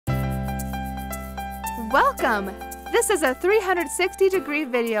Welcome! This is a 360-degree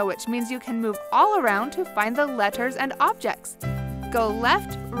video, which means you can move all around to find the letters and objects. Go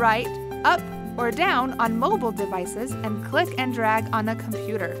left, right, up, or down on mobile devices and click and drag on a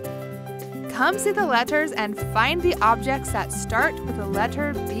computer. Come see the letters and find the objects that start with the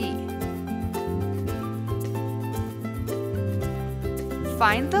letter B.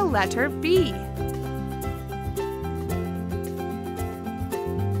 Find the letter B.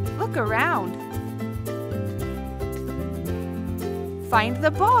 Look around. Find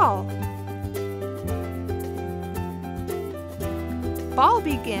the ball. Ball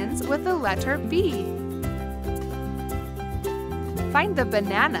begins with the letter B. Find the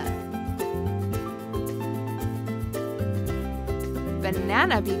banana.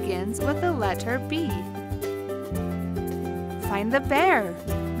 Banana begins with the letter B. Find the bear.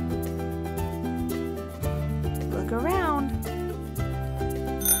 Look around.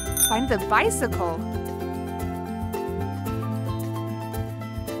 Find the bicycle.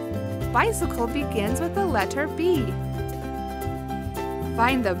 Bicycle begins with the letter B.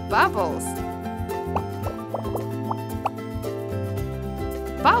 Find the bubbles.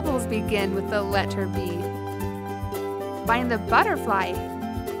 Bubbles begin with the letter B. Find the butterfly.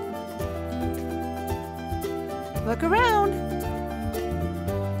 Look around.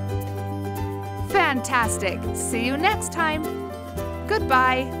 Fantastic! See you next time.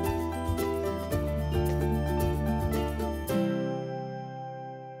 Goodbye.